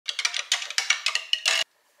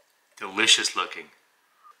delicious looking.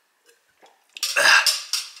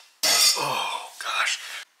 Oh gosh.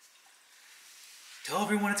 Tell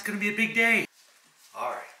everyone it's gonna be a big day. All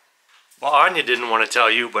right. Well, Anya didn't want to tell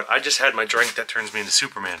you, but I just had my drink that turns me into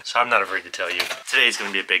Superman, so I'm not afraid to tell you. Today's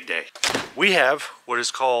gonna be a big day. We have what is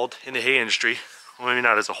called, in the hay industry, well, maybe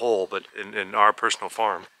not as a whole, but in our personal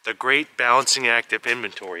farm, the great balancing act of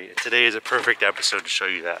inventory. And today is a perfect episode to show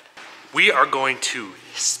you that. We are going to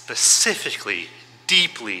specifically,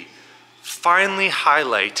 deeply, finally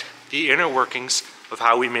highlight the inner workings of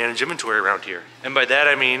how we manage inventory around here. And by that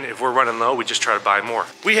I mean, if we're running low, we just try to buy more.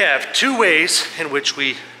 We have two ways in which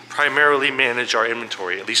we primarily manage our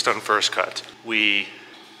inventory, at least on first cut. We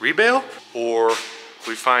rebale, or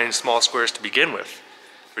we find small squares to begin with.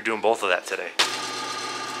 We're doing both of that today.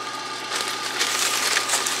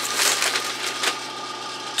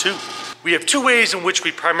 We have two ways in which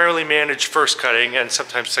we primarily manage first cutting and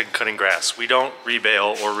sometimes second cutting grass. We don't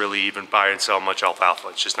rebale or really even buy and sell much alfalfa.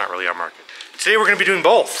 It's just not really our market. Today we're gonna be doing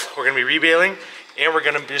both. We're gonna be rebaling and we're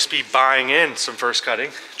gonna just be buying in some first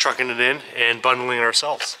cutting, trucking it in and bundling it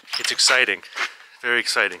ourselves. It's exciting, very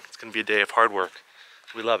exciting. It's gonna be a day of hard work.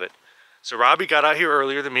 We love it. So Robbie got out here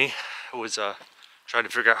earlier than me. I was trying to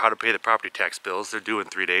figure out how to pay the property tax bills. They're due in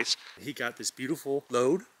 3 days. He got this beautiful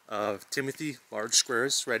load of Timothy large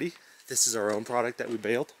squares ready. This is our own product that we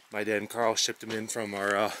baled. My dad and Carl shipped them in from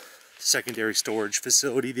our secondary storage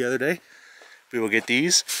facility the other day. We will get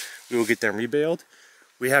these. We will get them rebaled.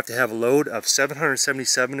 We have to have a load of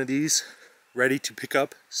 777 of these ready to pick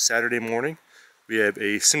up Saturday morning. We have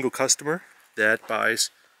a single customer that buys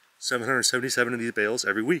 777 of these bales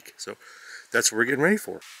every week. So that's what we're getting ready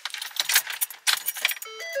for.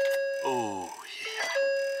 Oh yeah,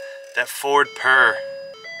 that Ford purr.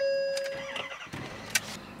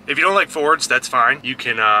 If you don't like Fords, that's fine. You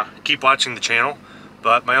can keep watching the channel,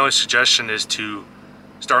 but my only suggestion is to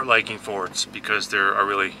start liking Fords because they're a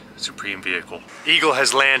really supreme vehicle. Eagle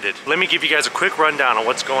has landed. Let me give you guys a quick rundown on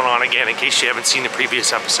what's going on again in case you haven't seen the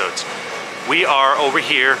previous episodes. We are over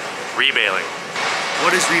here rebaling.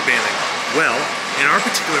 What is rebaling? Well, in our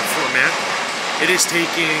particular format, it is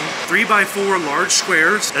taking 3x4 large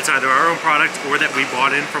squares, that's either our own product or that we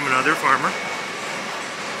bought in from another farmer,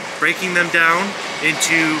 breaking them down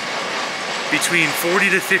into between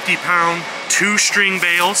 40 to 50 pound 2-string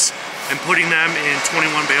bales and putting them in 21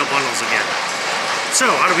 bale bundles again. So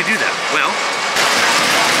how do we do that? Well,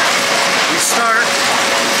 we start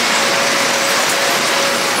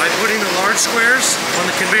by putting the large squares on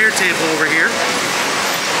the conveyor table over here,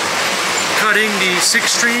 cutting the 6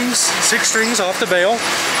 strings off the bale.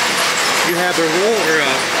 You have a roll or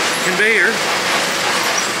a conveyor,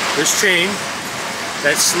 this chain,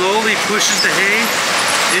 that slowly pushes the hay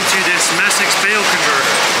into this Messix bale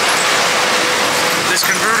converter. This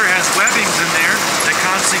converter has webbings in there that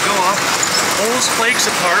constantly go up, pulls flakes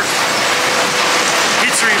apart,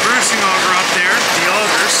 hits a reversing auger up there, the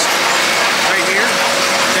augers, right here,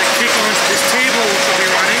 that kick onto this table which will be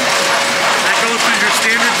running, that goes through your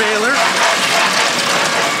standard baler,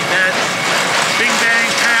 that bing bang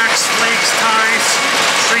packs, flakes, ties,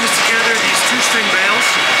 strings together these 2-string bales,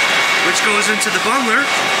 which goes into the bundler.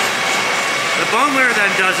 The bundler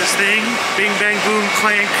then does its thing, bing, bang, boom,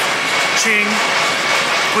 clank, ching,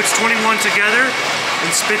 puts 21 together and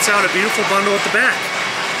spits out a beautiful bundle at the back.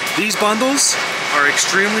 These bundles are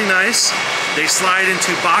extremely nice. They slide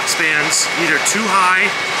into box vans, either 2 high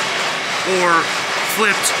or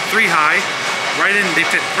flipped 3 high. Right in, they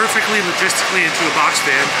fit perfectly logistically into a box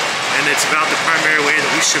van, and it's about the primary way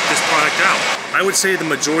that we ship this product out. I would say the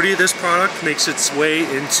majority of this product makes its way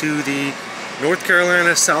into the North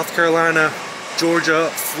Carolina, South Carolina, Georgia,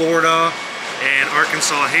 Florida, and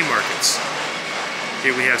Arkansas hay markets.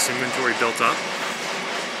 Here we have some inventory built up,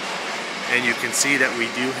 and you can see that we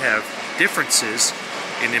do have differences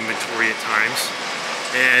in inventory at times.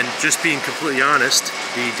 And just being completely honest,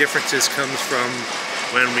 the differences comes from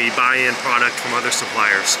when we buy in product from other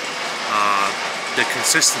suppliers. The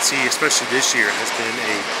consistency, especially this year, has been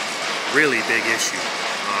a really big issue.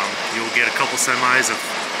 You'll get a couple semis of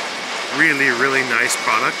really, really nice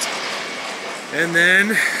product, and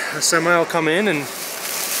then a semi will come in and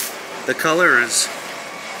the color is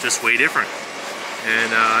just way different.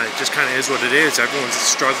 And it just kind of is what it is. Everyone's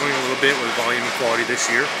struggling a little bit with volume and quality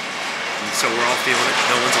this year, and so we're all feeling it.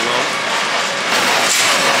 No one's alone.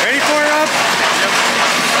 Ready for it, Rob? Yep.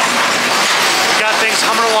 We got things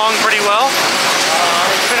humming along pretty well.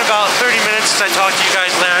 It's been about 30 minutes since I talked to you guys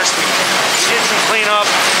last. We did some cleanup.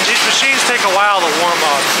 These machines take a while to warm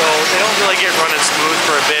up, so they don't really get running smooth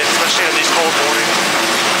for a bit, especially on these cold mornings.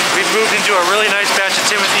 We've moved into a really nice batch of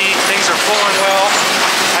Timothy. Things are flowing well.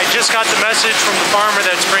 I just just got the message from the farmer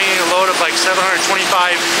that's bringing a load of like 725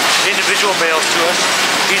 individual bales to us.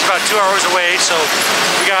 He's about 2 hours away, so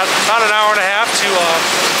we got about an hour and a half to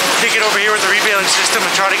take it over here with the rebaling system and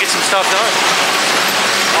try to get some stuff done.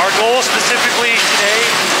 Our goal specifically today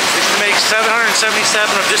is to make 777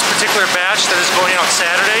 of this particular batch that is going out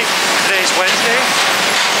Saturday. Today is Wednesday,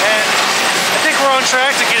 and I think we're on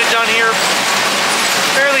track to get it done here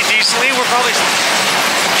fairly decently. We're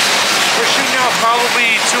shooting out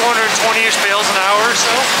probably 220-ish bales an hour or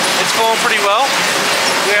so. It's going pretty well.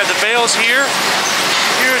 We have the bales here.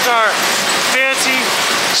 Here's our fancy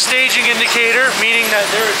staging indicator, meaning that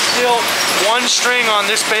there is still one string on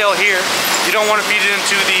this bale here. You don't want to feed it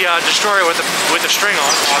into the destroyer with the string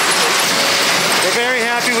on, obviously. We're very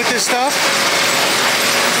happy with this stuff.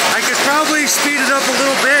 I could probably speed it up a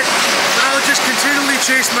little bit, but I'll just continually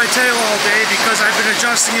chase my tail all day because I've been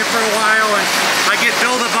adjusting it for a while and I get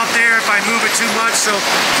buildup up there if I move it too much, so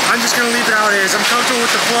I'm just going to leave it how it is. I'm comfortable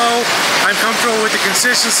with the flow, I'm comfortable with the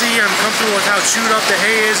consistency, I'm comfortable with how chewed up the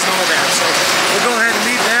hay is and all that, so we'll go ahead and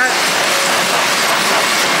leave that.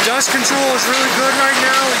 Dust control is really good right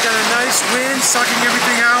now. We got a nice wind sucking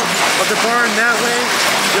everything out of the barn that way.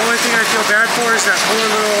 The only thing I feel bad for is that poor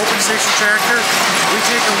little open station tractor. We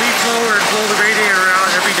take a leaf blower and blow the radiator out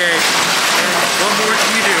every day. And what more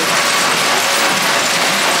can you do?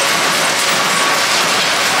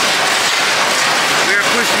 We are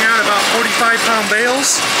pushing out about 45-pound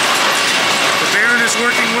bales. The Baron is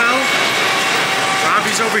working well.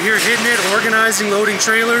 Robbie's over here hitting it, organizing, loading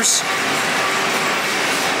trailers.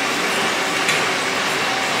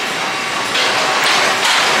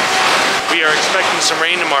 We are expecting some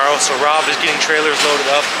rain tomorrow, so Rob is getting trailers loaded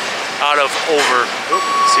up out of over.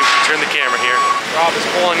 See if we can turn the camera here. Rob is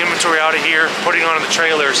pulling inventory out of here, putting onto the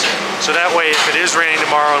trailers, so that way if it is raining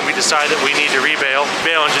tomorrow and we decide that we need to rebale,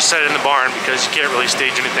 bail and just set it in the barn because you can't really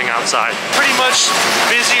stage anything outside. Pretty much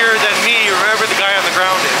busier than me or whoever the guy on the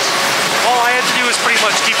ground is. All I had to do is pretty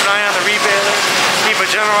much keep an eye on the rebaler, keep a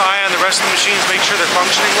general eye on the rest of the machines, make sure they're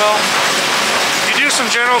functioning well. You do some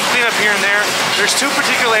general cleanup here and there. There's two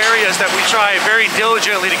particular areas that we try very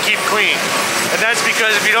diligently to keep clean. And that's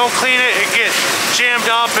because if you don't clean it, it gets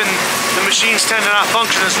jammed up and the machines tend to not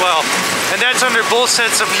function as well. And that's under both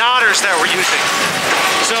sets of knotters that we're using.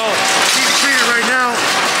 So, you can clean it right now.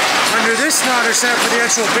 Under this knotter set for the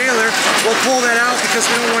actual baler, we'll pull that out because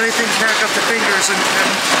we don't want anything to pack up the fingers and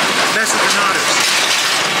mess with the knotters.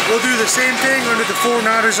 We'll do the same thing under the 4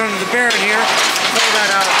 knotters under the Baron here, pull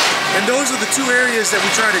that out. And those are the 2 areas that we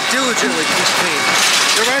try to diligently keep clean.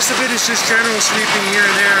 The rest of it is just general sweeping here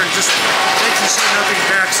and there and just making sure nothing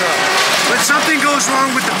backs up. When something goes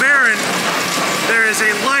wrong with the Baron, there is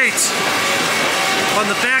a light on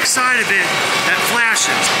the back side of it that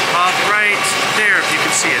flashes up right there if you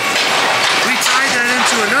can see it. We tied that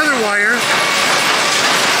into another wire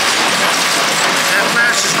that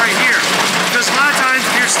flashes right here. Because a lot of times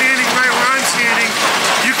if you're standing right where I'm standing,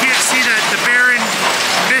 you can't see that the Baron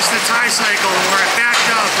missed the tie cycle or it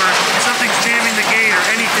backed up or something's jamming the gate or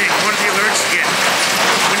anything, one of the alerts you get.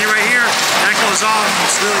 When you're right here, that goes off,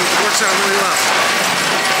 it works out really well.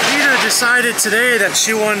 Nita decided today that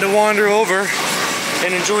she wanted to wander over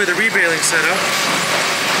and enjoy the rebaling setup.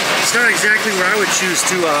 It's not exactly where I would choose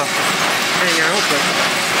to hang out, but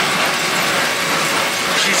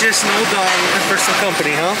she's just an old dog looking for some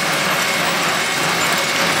company, huh?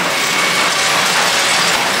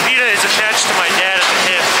 Nita is attached to my dad at the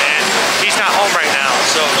hip, and he's not home right now,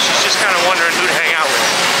 so she's just kind of wondering who to hang out with.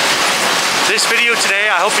 This video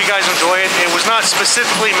today, I hope you guys enjoy it. It was not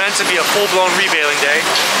specifically meant to be a full-blown rebaling day.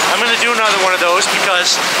 I'm going to do another one of those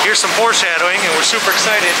because here's some foreshadowing and we're super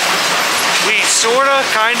excited. We sorta,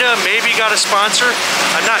 kinda, maybe got a sponsor.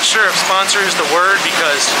 I'm not sure if sponsor is the word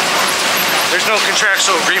because there's no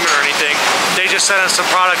contractual agreement or anything. They just sent us some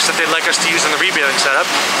products that they'd like us to use in the rebaling setup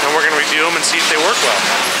and we're going to review them and see if they work well.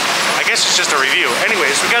 I guess it's just a review.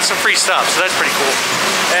 Anyways, we got some free stuff, so that's pretty cool.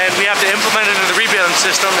 And we have to implement it into the rebaling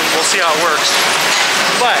system and we'll see how it works.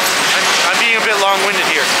 But I'm being a bit long-winded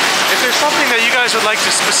here. If there's something that you guys would like to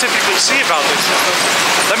specifically see about this system,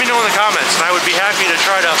 let me know in the comments and I would be happy to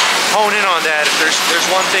try to hone in on that if there's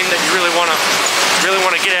one thing that you really want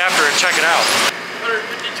to get after and check it out.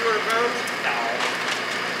 150, 200 pounds? No.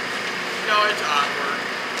 No, it's awkward.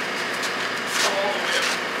 All the way up.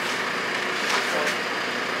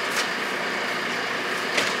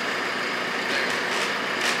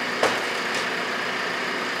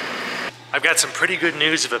 I've got some pretty good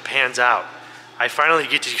news if it pans out. I finally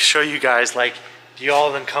get to show you guys like the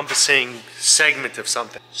all-encompassing segment of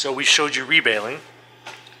something. So we showed you rebaling.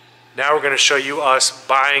 Now we're going to show you us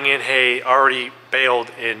buying in hay already baled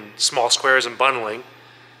in small squares and bundling.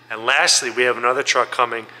 And lastly, we have another truck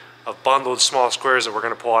coming of bundled small squares that we're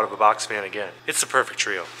going to pull out of a box fan again. It's the perfect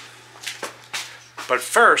trio. But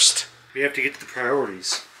first, we have to get to the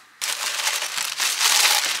priorities.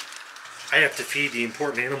 I have to feed the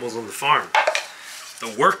important animals on the farm,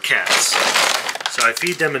 the work cats. So I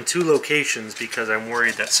feed them in 2 locations because I'm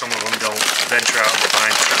worried that some of them don't venture out and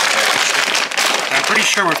find certain veg. I'm pretty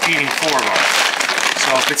sure we're feeding 4 of them.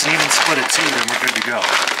 So if it's an even split of 2, then we're good to go.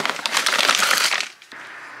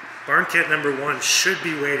 Barn cat number 1 should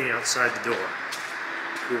be waiting outside the door.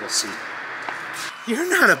 We will see. You're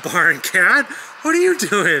not a barn cat. What are you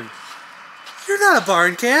doing? You're not a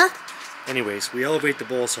barn cat. Anyways, we elevate the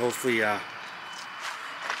bowl so hopefully that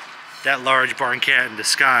large barn cat in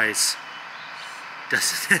disguise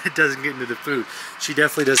doesn't get into the food. She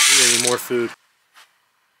definitely doesn't need any more food.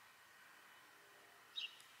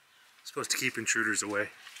 Supposed to keep intruders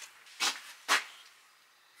away.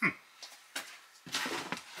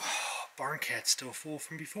 Barn cat's still full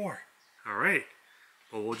from before. Alright,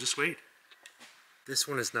 well, we'll just wait. This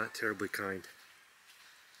one is not terribly kind.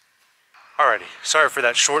 Alrighty, sorry for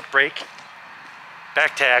that short break.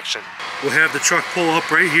 Back to action. We'll have the truck pull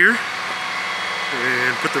up right here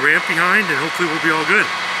and put the ramp behind, and hopefully we'll be all good.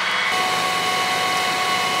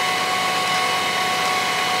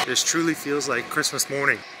 This truly feels like Christmas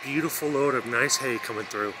morning. Beautiful load of nice hay coming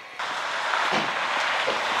through.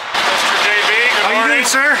 How you doing,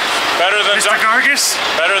 sir? Better than Mr. Gargus?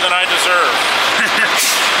 Better than I deserve.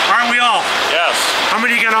 Aren't we all? Yes. How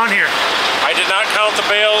many you got on here? I did not count the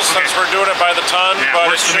bales since we're doing it by the ton, but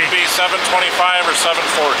it should be 725 or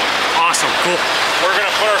 740. Awesome, cool. We're going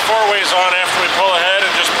to put our 4-ways on after we pull ahead and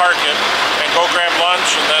just park it and go grab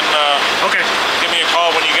lunch, and then give me a call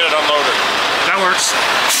when you get it unloaded. That works.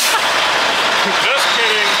 Just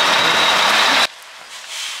kidding.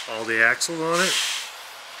 All the axles on it.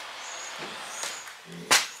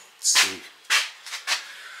 Let's see.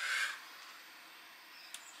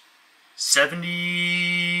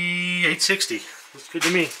 7860. Looks good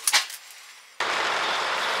to me.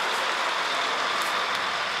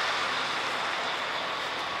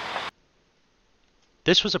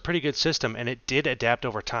 This was a pretty good system, and it did adapt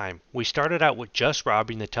over time. We started out with just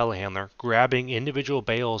Robbie and the telehandler, grabbing individual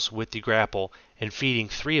bales with the grapple, and feeding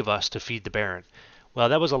 3 of us to feed the Baron. Well,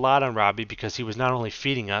 that was a lot on Robbie because he was not only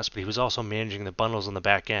feeding us, but he was also managing the bundles on the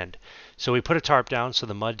back end. So we put a tarp down so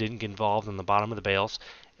the mud didn't get involved on the bottom of the bales,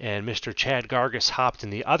 and Mr. Chad Gargus hopped in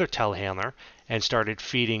the other telehandler and started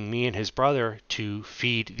feeding me and his brother to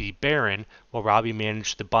feed the Baron while Robbie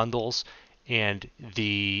managed the bundles and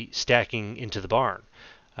the stacking into the barn.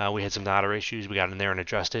 We had some knotter issues. We got in there and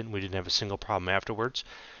addressed it, and we didn't have a single problem afterwards.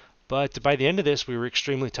 But by the end of this, we were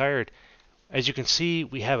extremely tired. As you can see,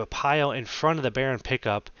 we have a pile in front of the Baron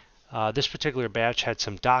pickup. This particular batch had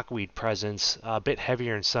some dockweed presence, a bit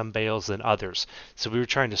heavier in some bales than others. So we were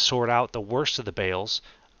trying to sort out the worst of the bales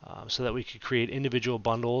so that we could create individual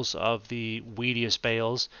bundles of the weediest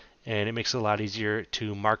bales, and it makes it a lot easier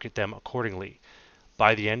to market them accordingly.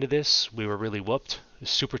 By the end of this, we were really whooped,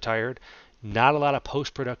 super tired. Not a lot of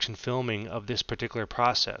post-production filming of this particular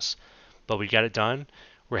process, but we got it done.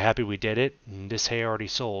 We're happy we did it, and this hay already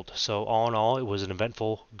sold. So all in all, it was an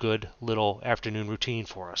eventful, good little afternoon routine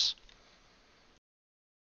for us.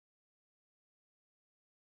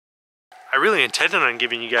 I really intended on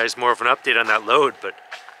giving you guys more of an update on that load, but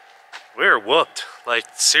we're whooped, like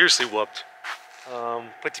seriously whooped.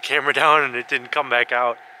 Put the camera down and it didn't come back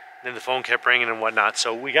out. Then the phone kept ringing and whatnot.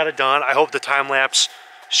 So we got it done. I hope the time lapse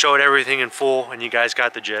showed everything in full and you guys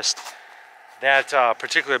got the gist. That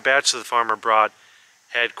particular batch that the farmer brought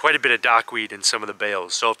had quite a bit of dockweed in some of the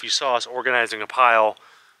bales. So if you saw us organizing a pile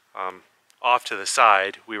off to the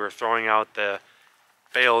side, we were throwing out the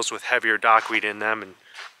bales with heavier dockweed in them and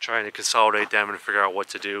trying to consolidate them and figure out what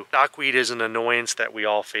to do. Dockweed is an annoyance that we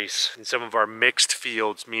all face in some of our mixed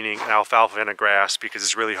fields, meaning an alfalfa and a grass, because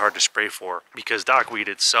it's really hard to spray for, because dockweed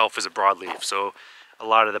itself is a broadleaf. So a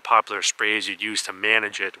lot of the popular sprays you'd use to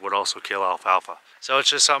manage it would also kill alfalfa. So it's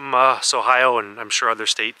just something Ohio and I'm sure other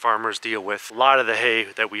state farmers deal with. A lot of the hay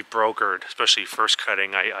that we've brokered, especially first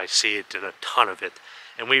cutting, I see it in a ton of it.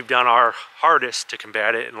 And we've done our hardest to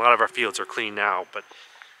combat it, and a lot of our fields are clean now, but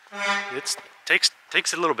it takes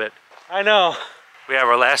a little bit. I know. We have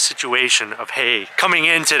our last situation of hay coming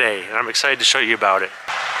in today, and I'm excited to show you about it.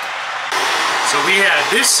 So we had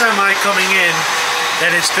this semi coming in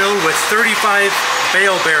that is filled with 35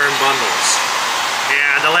 bale Baron bundles.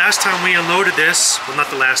 And the last time we unloaded this, well,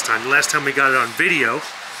 not the last time we got it on video,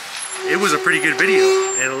 it was a pretty good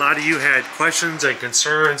video. And a lot of you had questions and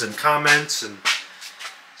concerns and comments and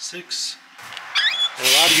a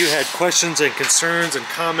lot of you had questions and concerns and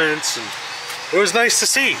comments, and it was nice to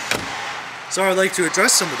see. So I'd like to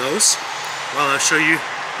address some of those. Well, I'll show you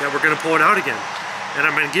that we're gonna pull it out again. And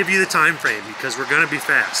I'm gonna give you the time frame because we're gonna be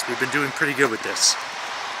fast. We've been doing pretty good with this.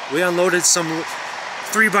 We unloaded some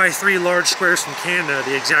 3x3 large squares from Canada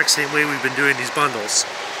the exact same way we've been doing these bundles.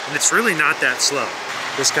 And it's really not that slow.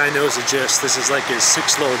 This guy knows the gist. This is like his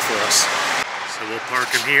 6th load for us. So we'll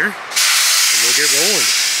park him here and we'll get rolling.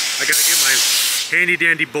 I gotta get my handy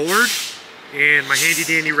dandy board and my handy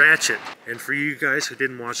dandy ratchet. And for you guys who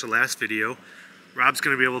didn't watch the last video, Rob's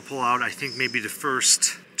gonna be able to pull out, I think, maybe the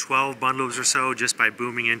first 12 bundles or so just by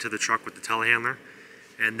booming into the truck with the telehandler.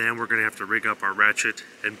 And then we're gonna have to rig up our ratchet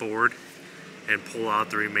and board and pull out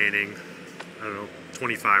the remaining, I don't know,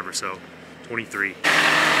 25 or so, 23.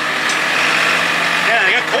 Yeah,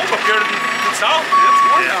 they got cold up here to the south. It's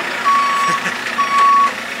warm down there.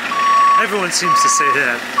 Everyone seems to say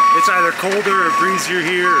that. It's either colder or breezier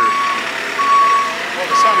here. Well,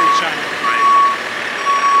 the sun ain't shining.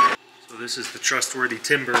 Right. So this is the trustworthy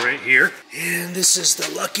timber right here. And this is the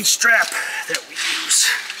lucky strap that we use.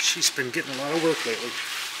 She's been getting a lot of work lately.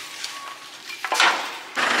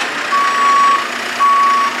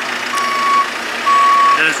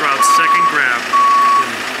 That is Rob's second grab in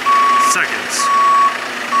seconds.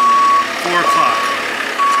 4 o'clock.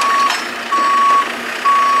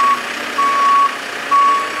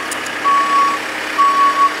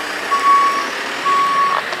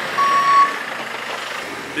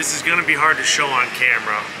 This is going to be hard to show on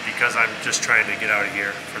camera because I'm just trying to get out of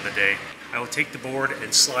here for the day. I will take the board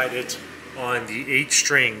and slide it on the 8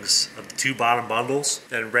 strings of the 2 bottom bundles,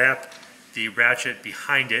 then wrap the ratchet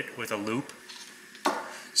behind it with a loop,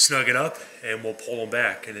 snug it up, and we'll pull them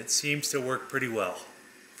back. And it seems to work pretty well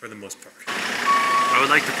for the most part. I would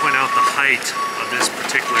like to point out the height of this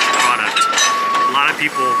particular product. A lot of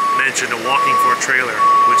people mention a walking floor trailer,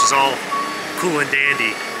 which is all cool and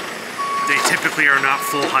dandy. They typically are not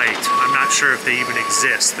full height. I'm not sure if they even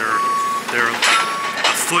exist. They're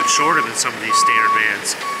a foot shorter than some of these standard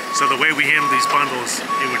vans. So the way we handle these bundles,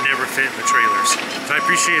 it would never fit in the trailers. So I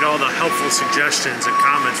appreciate all the helpful suggestions and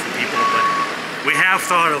comments from people, but we have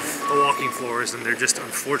thought of the walking floors and they're just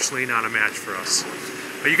unfortunately not a match for us.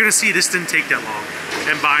 But you're gonna see this didn't take that long.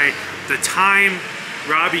 And by the time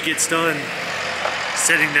Robbie gets done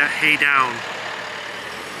setting that hay down,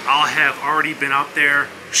 I'll have already been up there,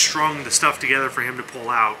 strung the stuff together for him to pull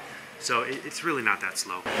out. So it's really not that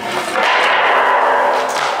slow.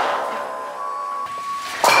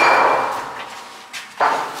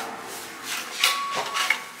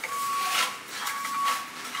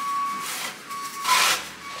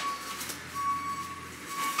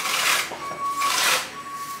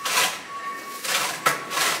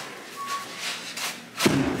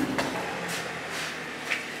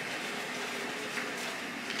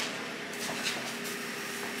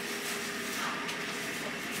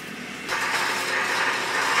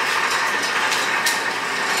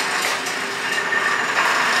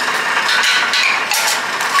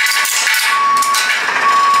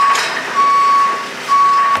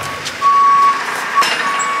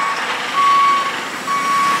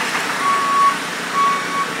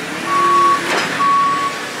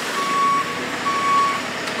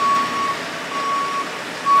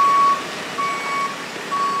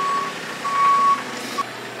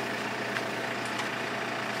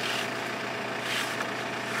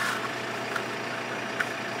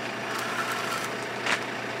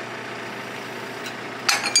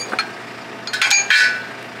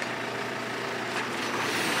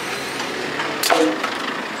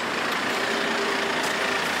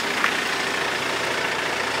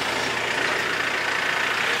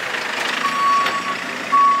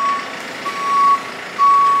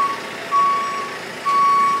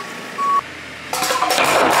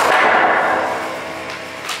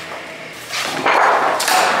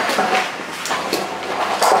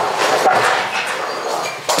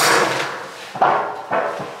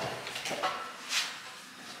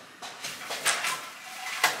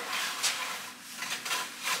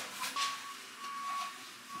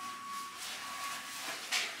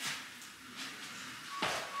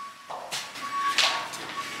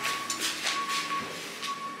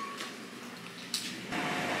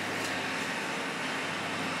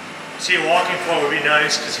 See, a walking floor would be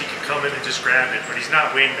nice because he could come in and just grab it, but he's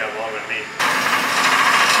not waiting that long with me.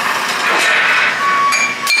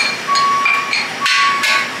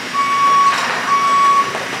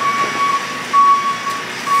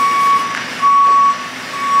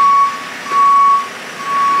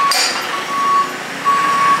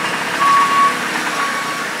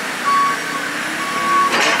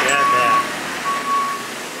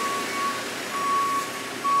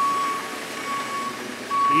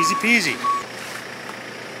 Easy peasy.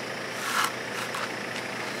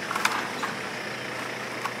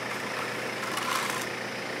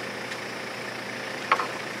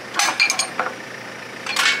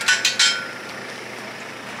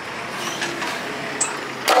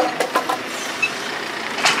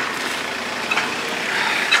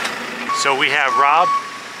 So we have Rob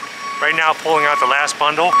right now pulling out the last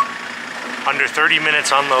bundle. Under 30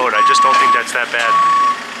 minutes unload. I just don't think that's that bad.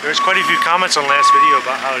 There's quite a few comments on last video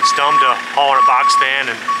about how it's dumb to haul in a box van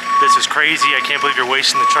and this is crazy. I can't believe you're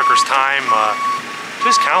wasting the trucker's time.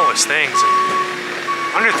 Just countless things.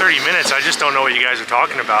 Under 30 minutes, I just don't know what you guys are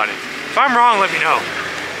talking about. If I'm wrong, let me know.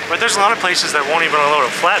 But there's a lot of places that won't even unload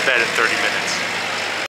a flatbed in 30 minutes.